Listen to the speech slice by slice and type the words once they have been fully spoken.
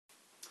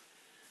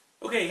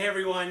Okay, hey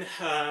everyone,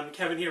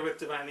 Kevin here with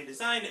Divinely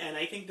Design, and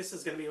I think this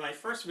is going to be my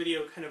first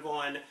video kind of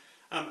on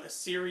a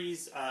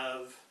series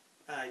of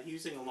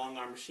using a long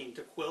arm machine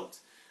to quilt,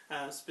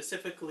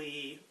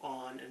 specifically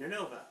on an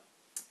Innova.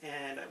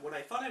 And what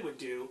I thought I would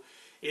do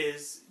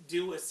is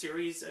do a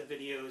series of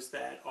videos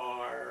that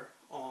are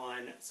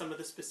on some of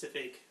the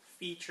specific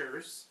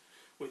features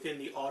within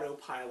the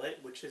Autopilot,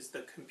 which is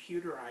the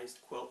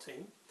computerized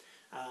quilting.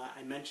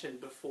 I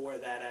mentioned before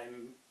that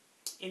I'm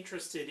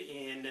interested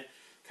in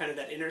kind of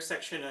that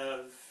intersection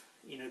of,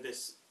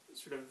 this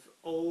sort of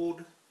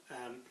old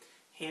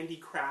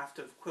handicraft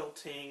of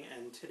quilting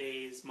and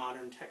today's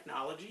modern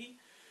technology,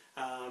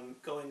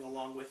 going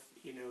along with,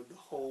 the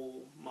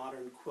whole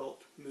modern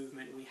quilt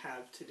movement we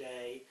have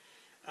today.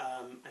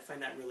 I find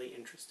that really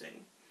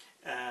interesting.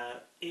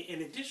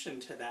 In addition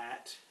to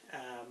that,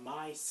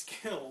 my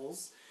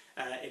skills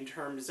in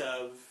terms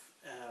of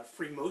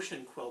free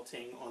motion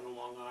quilting on the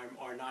long arm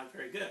are not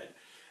very good.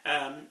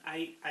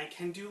 I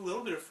can do a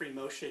little bit of free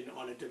motion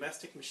on a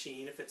domestic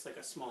machine if it's like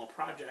a small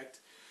project.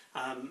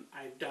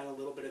 I've done a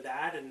little bit of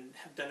that and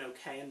have done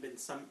okay and been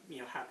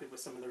happy with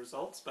some of the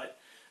results. But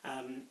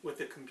with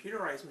the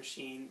computerized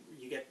machine,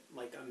 you get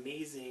like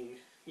amazing,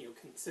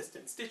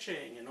 consistent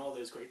stitching and all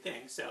those great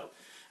things. So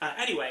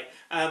anyway,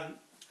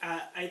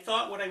 I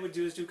thought what I would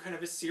do is do kind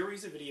of a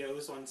series of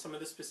videos on some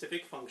of the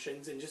specific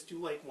functions and just do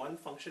like one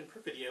function per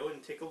video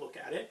and take a look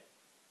at it.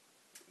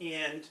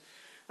 And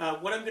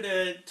what I'm going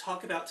to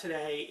talk about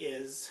today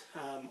is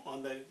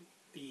on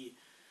the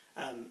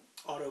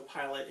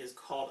Autopilot is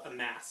called a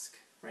mask,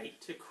 right?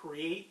 To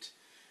create,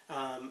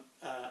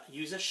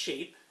 use a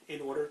shape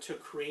in order to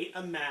create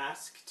a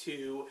mask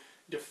to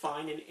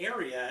define an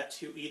area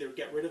to either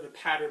get rid of a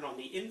pattern on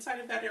the inside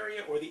of that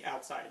area or the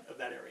outside of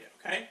that area,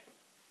 okay?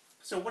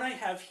 So what I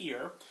have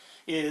here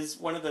is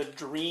one of the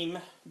Dream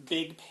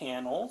Big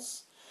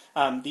panels.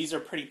 These are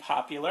pretty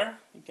popular.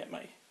 Let me get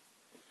my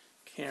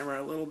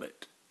camera a little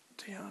bit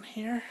down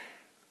here.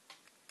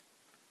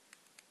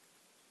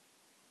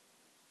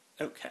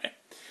 Okay.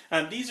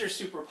 These are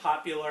super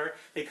popular.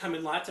 They come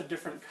in lots of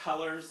different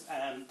colors.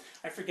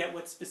 I forget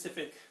what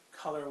specific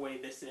colorway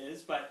this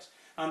is, but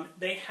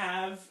they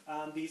have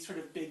these sort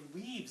of big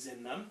leaves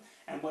in them.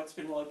 And what's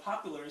been really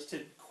popular is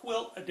to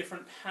quilt a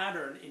different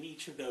pattern in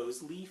each of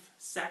those leaf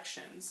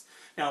sections.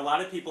 Now, a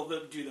lot of people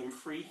do them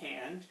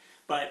freehand,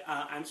 but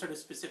I'm sort of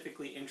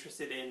specifically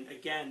interested in,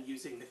 again,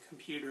 using the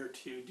computer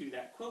to do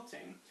that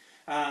quilting.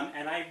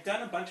 And I've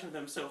done a bunch of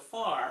them so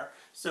far,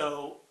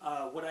 so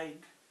what I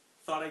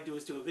thought I'd do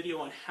is do a video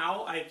on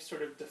how I've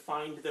sort of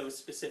defined those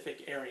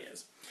specific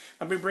areas.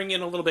 Let me bring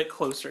in a little bit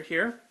closer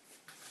here.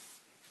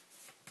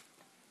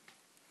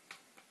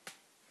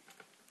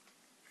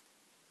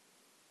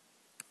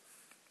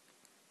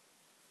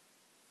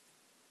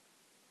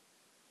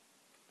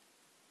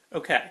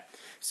 Okay,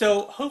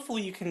 so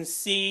hopefully you can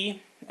see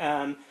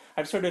I've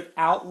sort of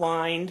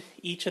outlined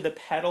each of the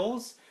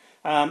petals.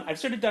 I've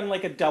sort of done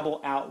like a double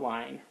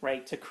outline,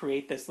 right, to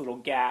create this little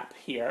gap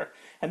here.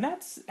 And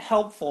that's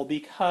helpful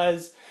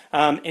because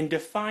in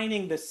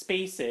defining the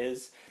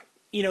spaces,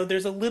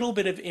 there's a little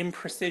bit of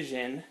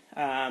imprecision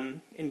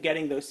in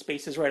getting those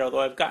spaces right,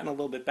 although I've gotten a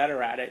little bit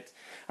better at it.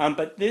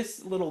 But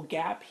this little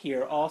gap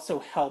here also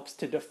helps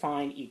to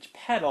define each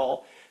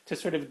petal to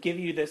sort of give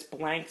you this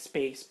blank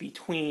space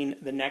between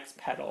the next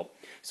petal.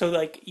 So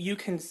like you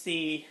can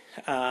see,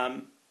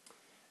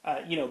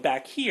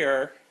 back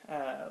here,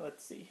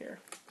 let's see here,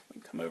 let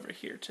me come over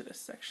here to this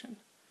section.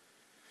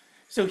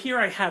 So here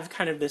I have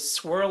kind of this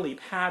swirly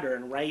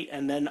pattern, right?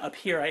 And then up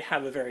here I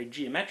have a very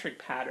geometric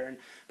pattern,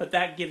 but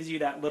that gives you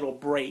that little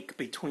break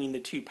between the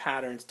two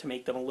patterns to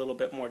make them a little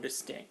bit more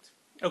distinct.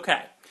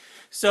 Okay,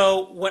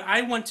 so what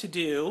I want to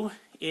do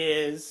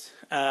is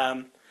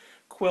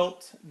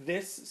quilt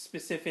this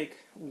specific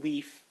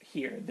leaf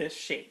here, this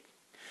shape.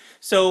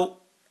 So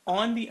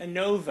on the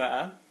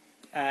Innova,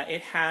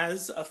 it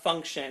has a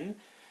function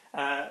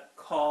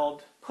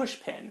called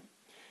pushpin.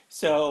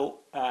 So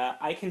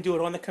I can do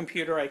it on the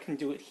computer, I can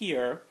do it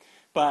here,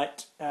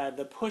 but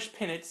the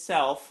pushpin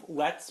itself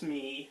lets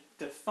me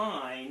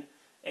define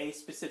a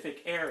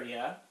specific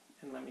area.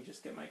 And let me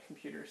just get my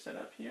computer set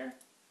up here.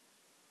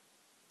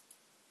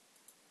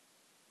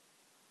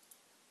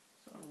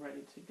 So I'm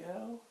ready to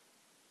go.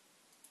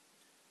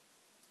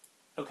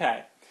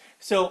 Okay,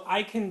 so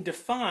I can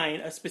define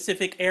a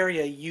specific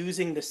area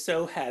using the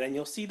sew head, and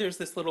you'll see there's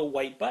this little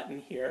white button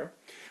here.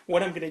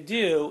 What I'm going to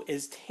do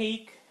is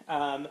take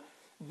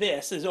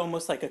this as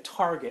almost like a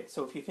target.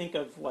 So if you think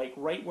of like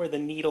right where the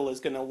needle is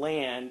going to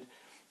land,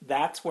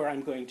 that's where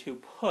I'm going to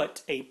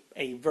put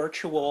a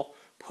virtual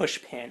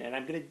push pin. And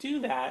I'm going to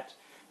do that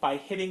by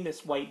hitting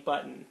this white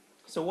button.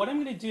 So what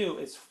I'm going to do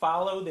is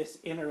follow this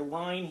inner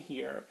line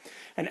here.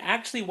 And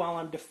actually while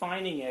I'm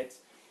defining it,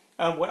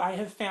 what I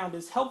have found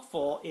is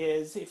helpful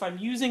is if I'm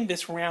using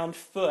this round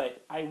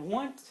foot, I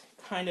want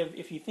kind of,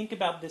 if you think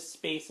about this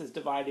space as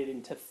divided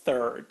into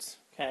thirds,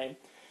 okay?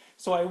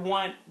 So I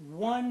want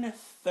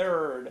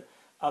 1/3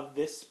 of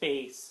this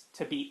space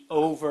to be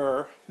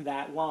over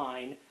that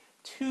line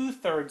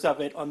 2/3 of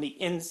it on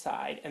the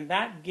inside, and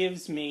that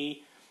gives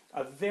me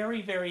a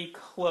very, very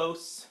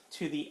close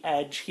to the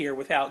edge here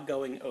without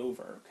going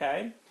over,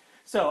 okay?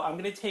 So I'm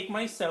going to take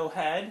my sew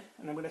head,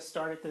 and I'm going to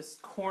start at this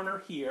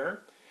corner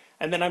here,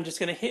 and then I'm just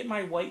going to hit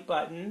my white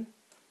button,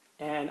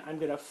 and I'm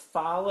going to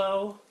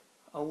follow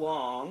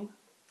along.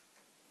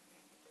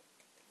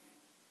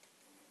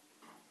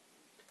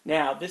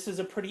 Now, this is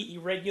a pretty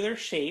irregular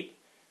shape,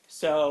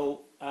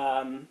 so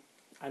I'm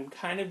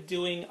kind of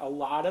doing a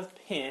lot of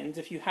pins.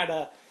 If you had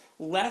a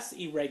less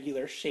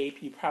irregular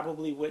shape, you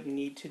probably wouldn't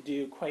need to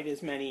do quite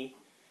as many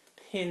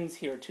pins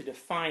here to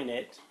define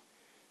it.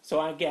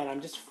 So again,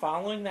 I'm just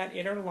following that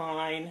inner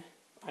line.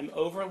 I'm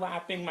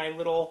overlapping my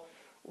little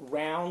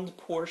round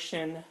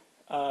portion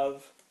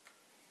of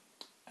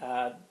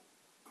the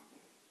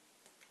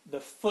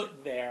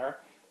foot there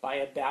by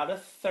about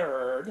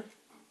 1/3.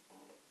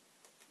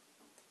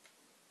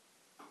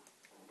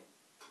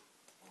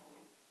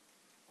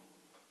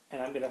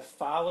 And I'm going to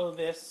follow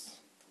this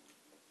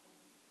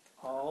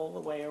all the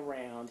way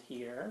around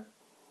here.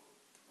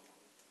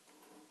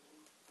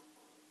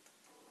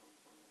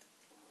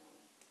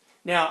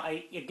 Now,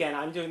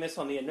 I'm doing this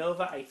on the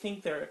Innova. I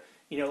think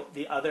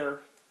the other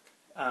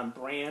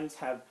brands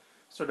have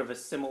sort of a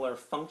similar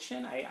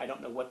function. I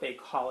don't know what they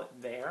call it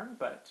there,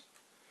 but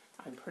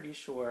I'm pretty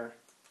sure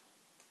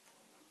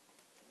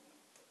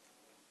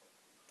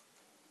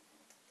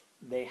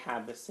they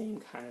have the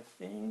same kind of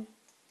thing.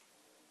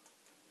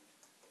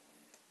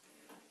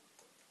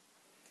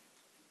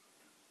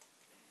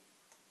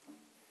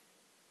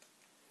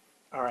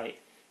 All right,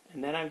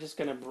 and then I'm just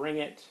going to bring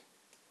it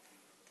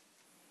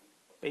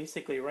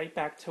basically right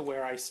back to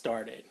where I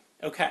started.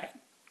 Okay,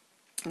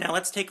 now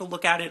let's take a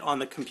look at it on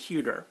the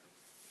computer.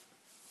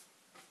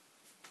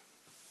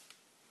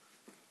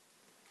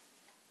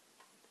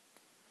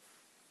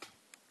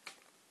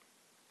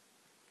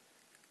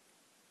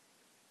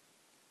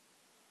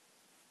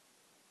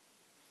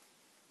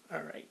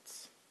 All right.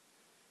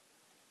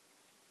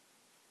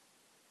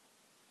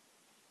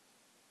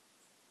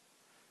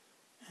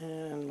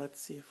 And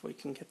let's see if we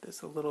can get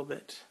this a little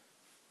bit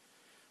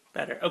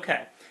better.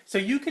 Okay, so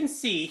you can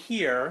see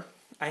here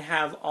I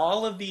have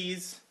all of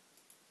these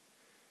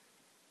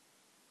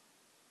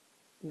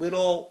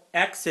little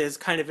X's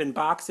kind of in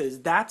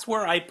boxes. That's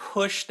where I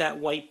pushed that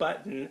white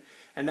button,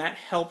 and that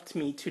helped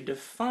me to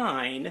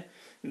define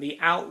the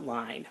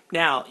outline.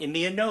 Now, in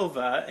the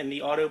Innova, in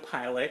the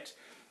Autopilot,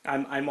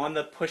 I'm on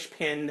the push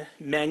pin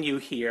menu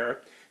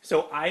here.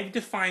 So I've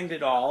defined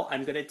it all.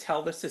 I'm going to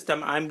tell the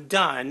system I'm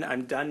done.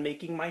 I'm done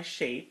making my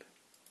shape.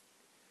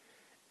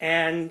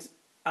 And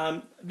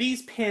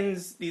these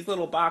pins, these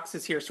little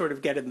boxes here sort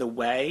of get in the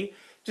way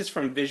just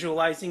from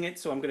visualizing it.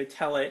 So I'm going to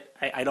tell it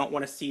I don't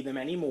want to see them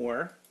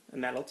anymore,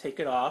 and that'll take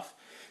it off.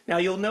 Now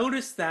you'll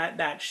notice that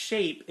that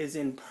shape is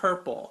in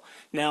purple.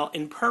 Now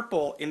in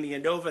purple in the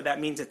Innova, that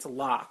means it's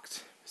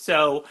locked.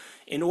 So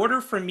in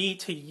order for me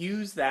to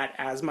use that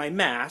as my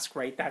mask,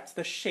 right, that's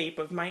the shape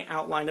of my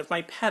outline of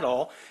my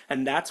petal,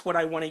 and that's what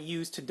I want to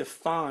use to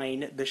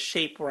define the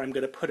shape where I'm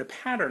going to put a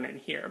pattern in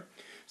here.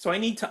 So I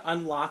need to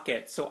unlock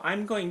it. So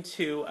I'm going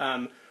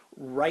to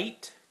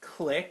right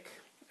click,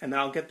 and then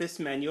I'll get this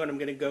menu, and I'm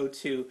going to go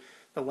to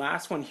the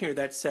last one here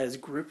that says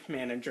Group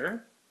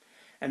Manager.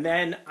 And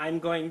then I'm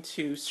going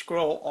to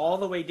scroll all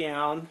the way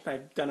down.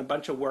 I've done a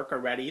bunch of work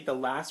already. The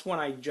last one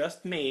I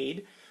just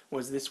made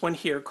was this one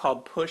here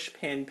called Push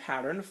Pin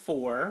Pattern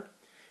 4.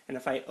 And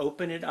if I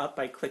open it up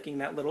by clicking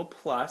that little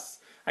plus,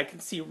 I can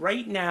see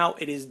right now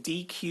it is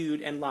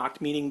DQ'd and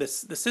locked, meaning the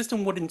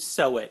system wouldn't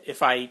sew it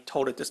if I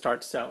told it to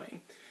start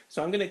sewing.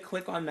 So I'm going to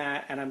click on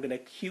that, and I'm going to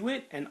cue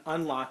it and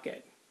unlock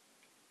it.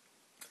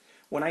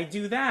 When I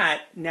do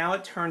that, now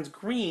it turns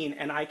green,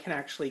 and I can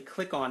actually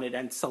click on it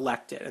and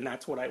select it, and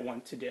that's what I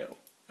want to do.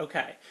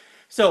 Okay,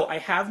 so I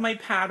have my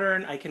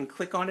pattern. I can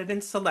click on it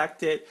and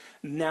select it.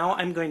 Now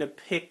I'm going to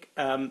pick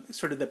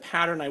sort of the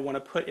pattern I want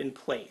to put in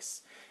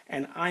place,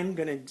 and I'm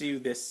going to do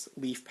this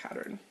leaf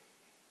pattern.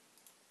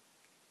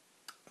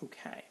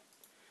 Okay,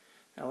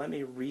 now let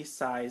me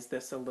resize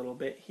this a little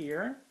bit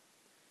here.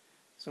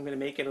 So I'm going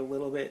to make it a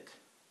little bit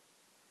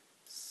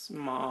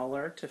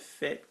smaller to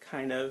fit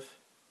kind of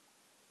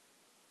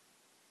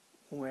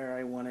where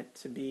I want it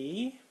to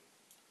be.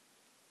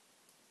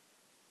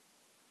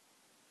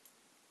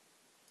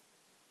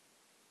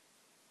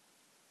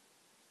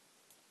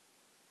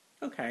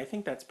 Okay, I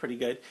think that's pretty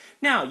good.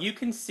 Now you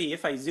can see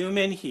if I zoom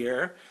in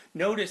here,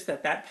 notice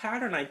that that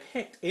pattern I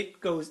picked,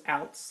 it goes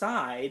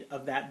outside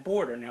of that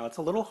border. Now it's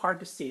a little hard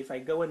to see. If I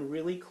go in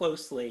really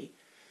closely,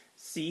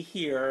 see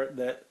here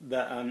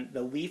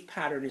the leaf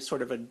pattern is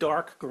sort of a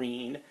dark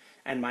green,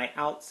 and my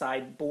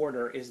outside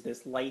border is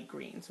this light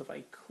green. So if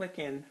I click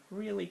in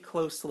really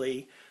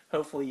closely,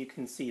 hopefully you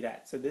can see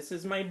that. So this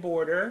is my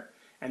border,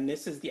 and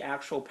this is the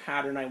actual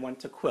pattern I want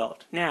to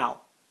quilt.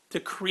 Now, to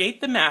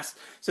create the mask,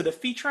 so the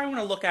feature I want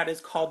to look at is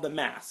called the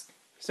mask.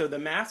 So the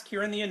mask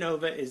here in the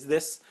Innova is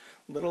this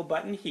little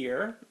button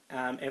here.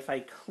 If I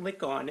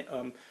click on it,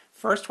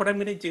 first what I'm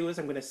going to do is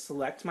I'm going to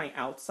select my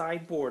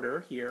outside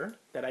border here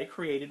that I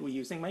created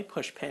using my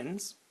push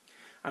pins.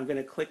 I'm going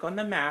to click on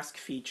the mask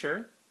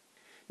feature.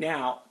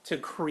 Now, to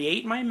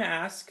create my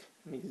mask,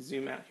 let me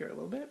zoom out here a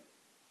little bit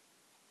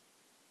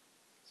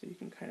so you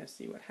can kind of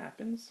see what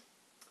happens.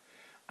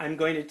 I'm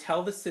going to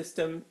tell the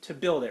system to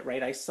build it,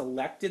 right? I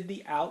selected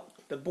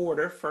the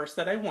border first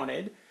that I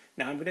wanted.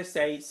 Now I'm going to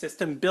say,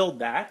 system, build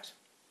that,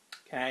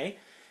 okay?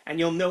 And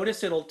you'll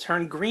notice it'll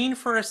turn green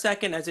for a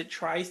second as it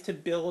tries to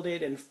build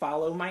it and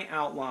follow my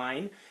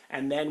outline.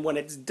 And then when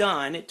it's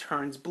done, it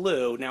turns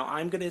blue. Now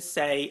I'm going to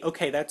say,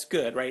 okay, that's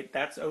good, right?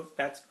 That's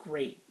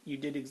great. You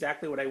did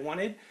exactly what I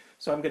wanted.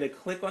 So I'm going to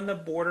click on the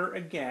border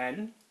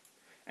again,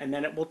 and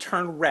then it will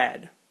turn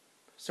red.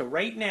 So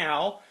right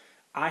now,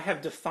 I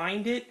have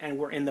defined it, and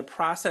we're in the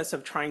process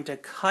of trying to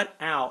cut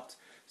out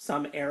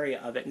some area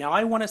of it. Now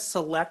I want to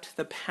select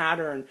the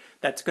pattern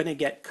that's going to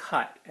get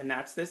cut, and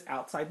that's this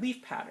outside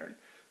leaf pattern.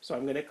 So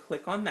I'm going to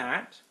click on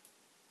that,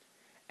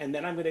 and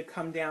then I'm going to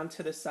come down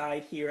to the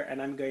side here,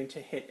 and I'm going to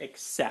hit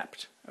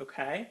accept,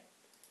 okay?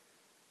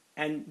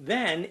 And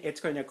then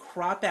it's going to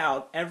crop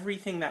out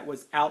everything that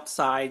was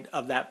outside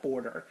of that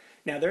border.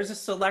 Now there's a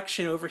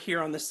selection over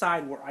here on the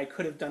side where I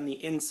could have done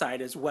the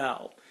inside as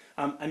well.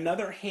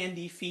 Another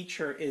handy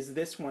feature is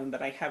this one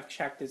that I have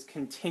checked as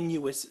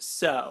continuous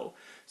sew.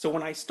 So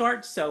when I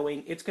start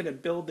sewing, it's going to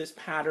build this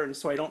pattern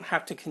so I don't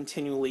have to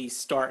continually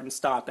start and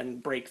stop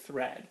and break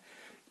thread.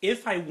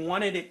 If I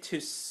wanted it to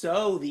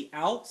sew the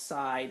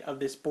outside of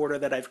this border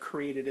that I've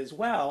created as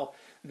well,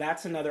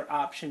 that's another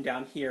option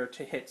down here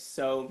to hit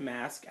sew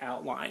mask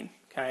outline.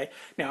 Okay.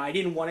 Now I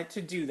didn't want it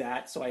to do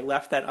that, so I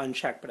left that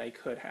unchecked, but I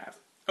could have.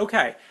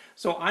 Okay,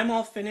 so I'm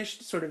all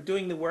finished sort of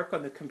doing the work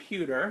on the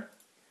computer.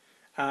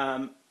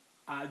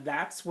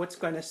 That's what's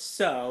going to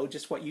sew,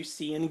 just what you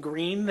see in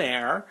green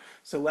there.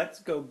 So let's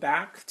go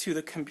back to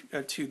the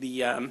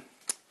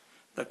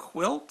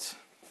quilt.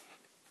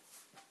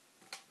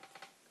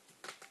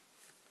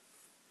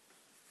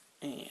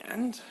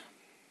 And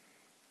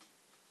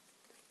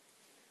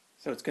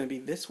so it's going to be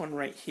this one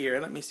right here.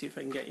 Let me see if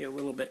I can get you a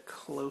little bit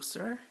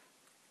closer.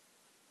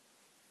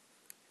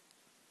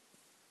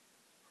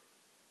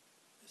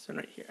 This one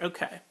right here.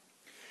 Okay.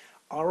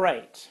 All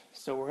right.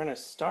 So we're going to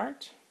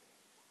start.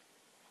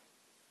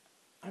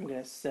 I'm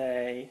going to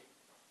say,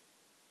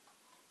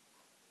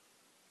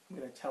 I'm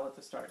going to tell it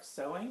to start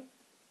sewing.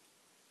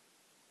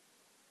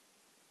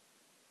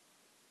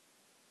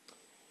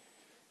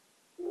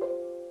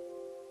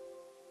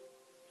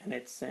 And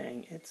it's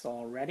saying it's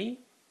all ready.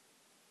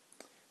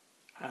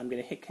 I'm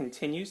going to hit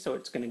continue, so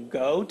it's going to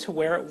go to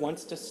where it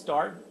wants to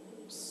start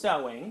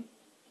sewing.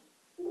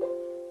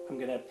 I'm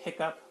going to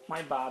pick up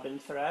my bobbin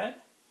thread.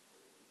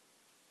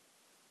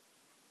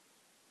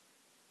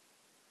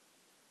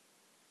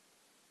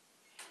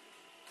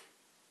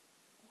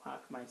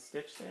 Lock my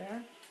stitch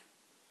there.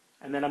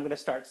 And then I'm going to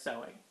start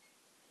sewing.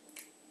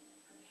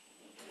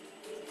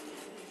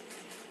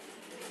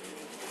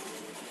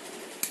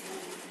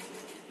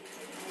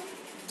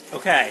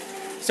 Okay,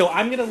 so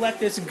I'm going to let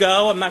this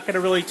go. I'm not going to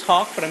really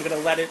talk, but I'm going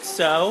to let it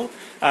sew.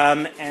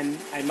 And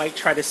I might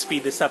try to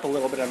speed this up a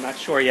little bit. I'm not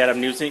sure yet.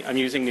 I'm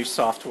using new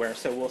software,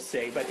 so we'll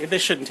see. But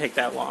this shouldn't take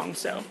that long.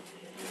 So.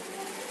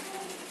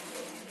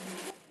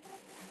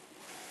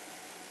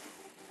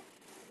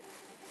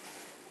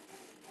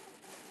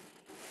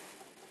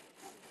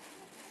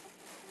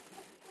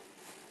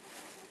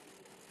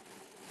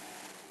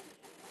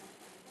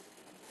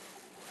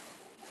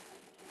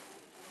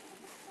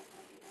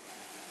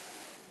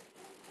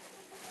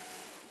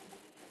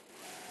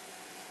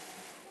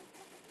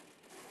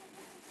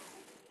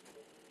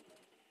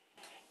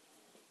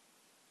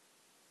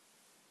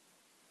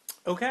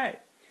 Okay,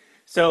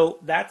 so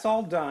that's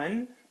all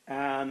done.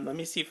 Let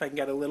me see if I can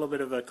get a little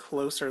bit of a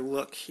closer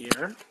look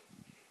here.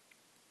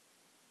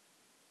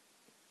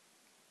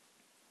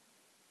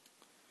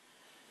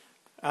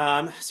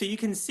 So you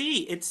can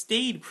see it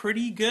stayed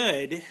pretty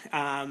good.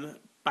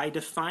 By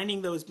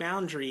defining those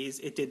boundaries,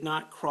 it did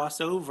not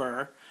cross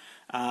over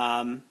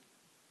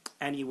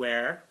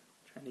anywhere.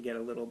 I'm trying to get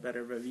a little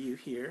better of a view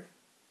here.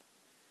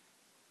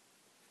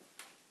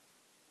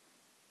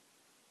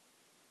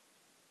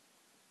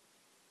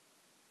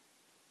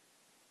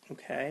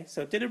 Okay,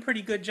 so it did a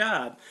pretty good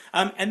job.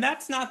 And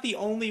that's not the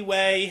only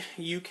way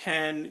you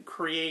can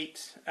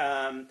create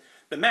the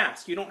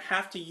mask. You don't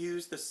have to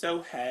use the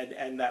sew head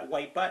and that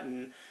white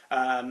button.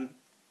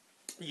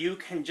 You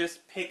can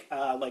just pick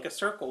like a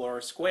circle or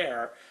a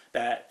square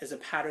that is a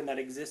pattern that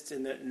exists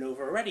in the Innova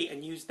already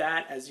and use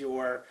that as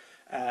your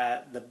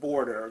the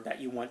border that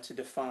you want to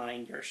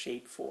define your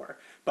shape for.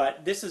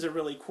 But this is a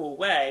really cool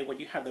way when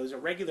you have those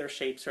irregular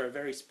shapes or a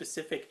very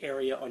specific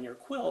area on your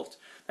quilt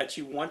that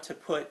you want to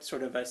put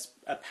sort of a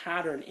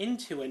pattern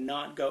into and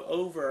not go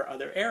over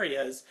other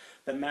areas.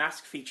 The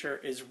mask feature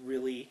is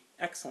really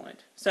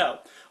excellent. So,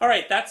 all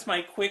right, that's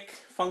my quick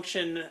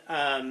functional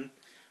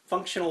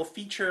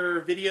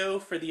feature video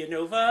for the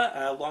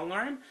Innova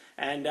Longarm.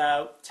 And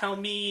tell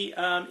me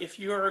if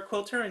you're a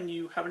quilter and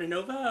you have an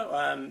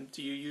Innova,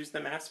 do you use the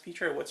mask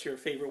feature? What's your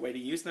favorite way to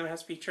use the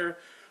mask feature?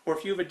 Or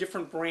if you have a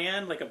different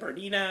brand like a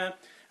Bernina,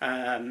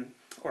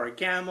 or a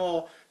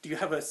gamel? Do you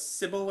have a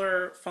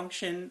similar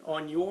function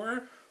on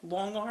your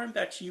long arm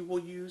that you will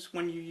use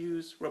when you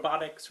use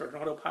robotics or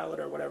an autopilot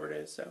or whatever it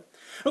is? So,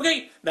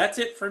 okay, that's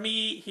it for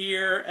me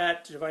here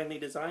at Divinely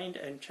Designed,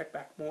 and check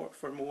back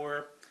for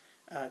more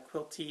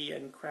quilty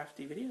and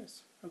crafty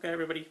videos. Okay,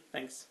 everybody,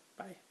 thanks.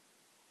 Bye.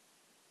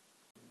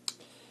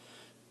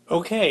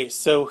 Okay,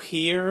 so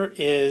here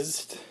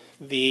is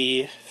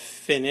the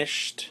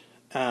finished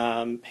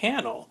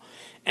panel,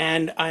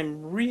 and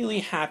I'm really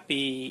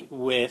happy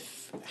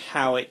with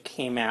how it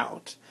came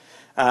out.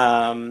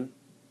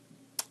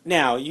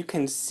 Now you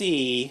can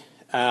see,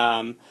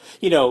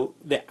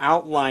 the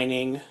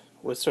outlining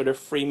was sort of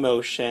free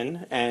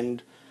motion,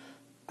 and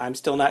I'm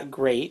still not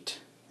great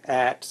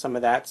at some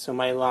of that, so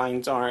my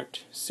lines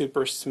aren't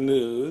super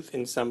smooth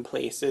in some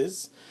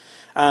places.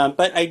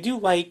 But I do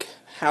like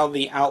how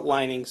the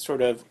outlining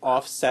sort of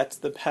offsets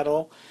the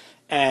petal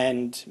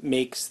and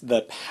makes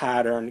the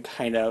pattern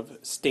kind of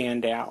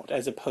stand out,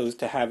 as opposed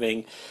to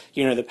having,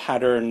 the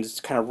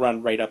patterns kind of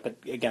run right up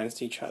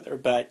against each other.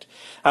 But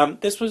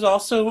this was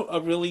also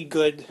a really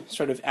good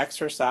sort of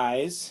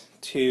exercise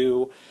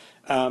to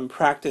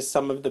practice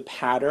some of the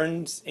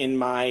patterns in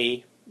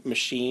my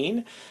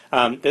machine.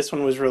 This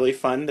one was really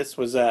fun. This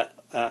was a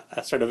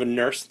sort of a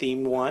nurse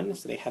themed one,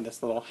 so they had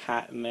this little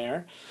hat in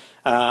there.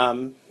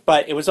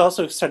 But it was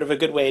also sort of a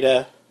good way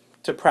to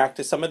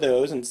practice some of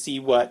those and see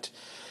what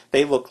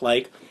they look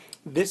like.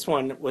 This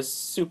one was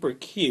super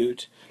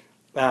cute.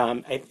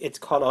 It's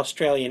called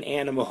Australian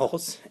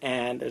Animals,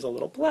 and there's a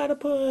little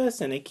platypus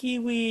and a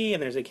kiwi,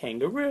 and there's a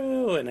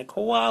kangaroo and a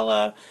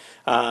koala.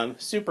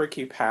 Super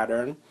cute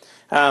pattern.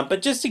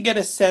 But just to get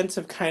a sense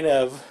of kind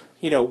of,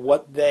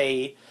 what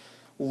they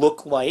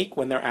look like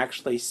when they're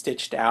actually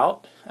stitched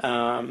out.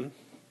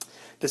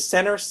 The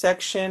center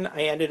section,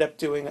 I ended up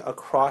doing a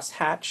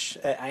crosshatch.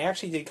 I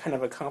actually did kind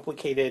of a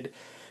complicated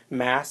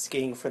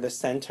masking for the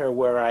center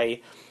where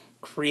I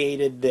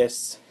created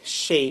this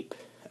shape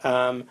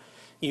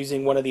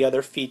using one of the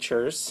other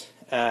features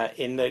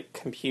in the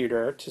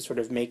computer to sort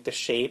of make the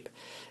shape,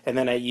 and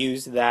then I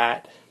used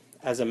that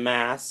as a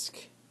mask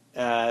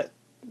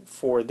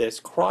for this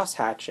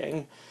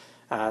cross-hatching.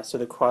 So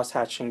the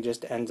cross-hatching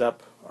just ends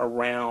up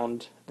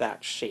around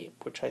that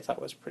shape, which I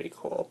thought was pretty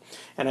cool.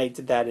 And I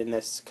did that in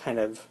this kind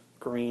of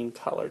green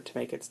color to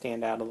make it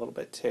stand out a little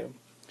bit too.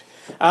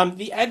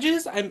 The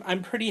edges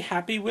I'm pretty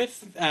happy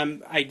with.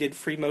 I did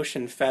free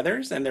motion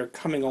feathers, and they're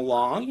coming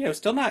along.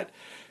 Still not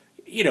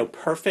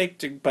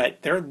perfect,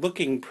 but they're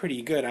looking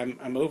pretty good.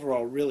 I'm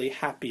overall really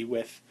happy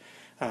with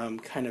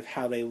kind of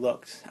how they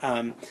looked.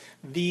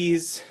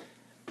 These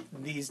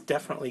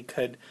definitely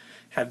could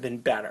have been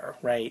better,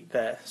 right?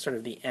 The sort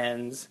of the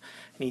ends,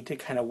 I need to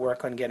kind of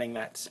work on getting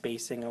that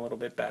spacing a little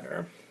bit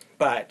better.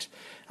 But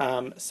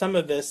some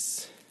of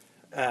this,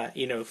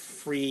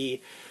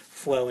 free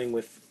flowing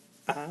with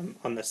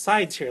on the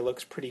sides here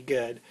looks pretty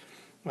good.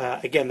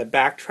 Again, the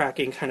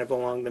backtracking kind of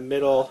along the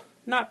middle,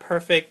 not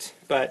perfect,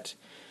 but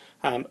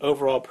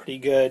overall pretty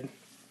good.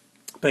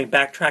 But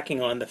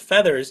backtracking on the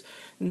feathers,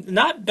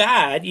 not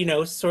bad,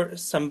 sort of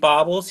some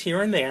bobbles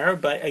here and there,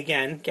 but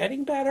again,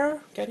 getting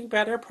better,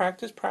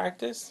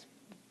 practice.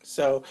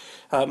 So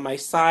my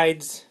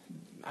sides,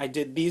 I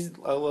did these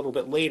a little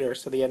bit later,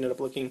 so they ended up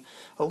looking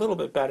a little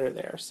bit better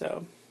there.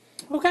 So,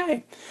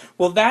 okay,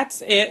 well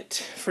that's it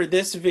for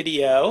this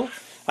video.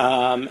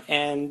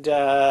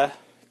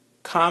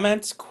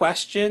 Comments,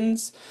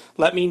 questions,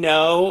 let me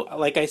know.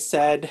 Like I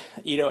said,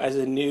 as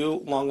a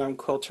new long arm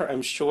quilter,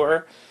 I'm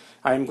sure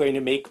I'm going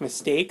to make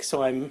mistakes,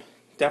 so I'm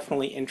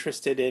definitely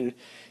interested in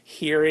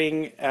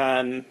hearing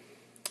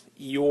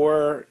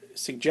your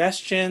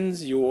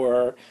suggestions,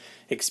 your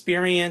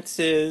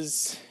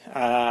experiences,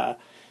 and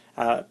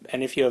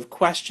if you have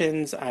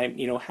questions, I'm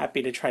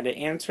happy to try to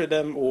answer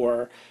them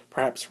or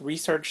perhaps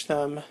research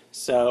them.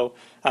 So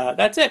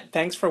that's it.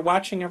 Thanks for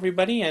watching,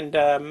 everybody,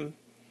 and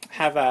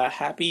have a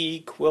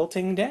happy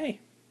quilting day.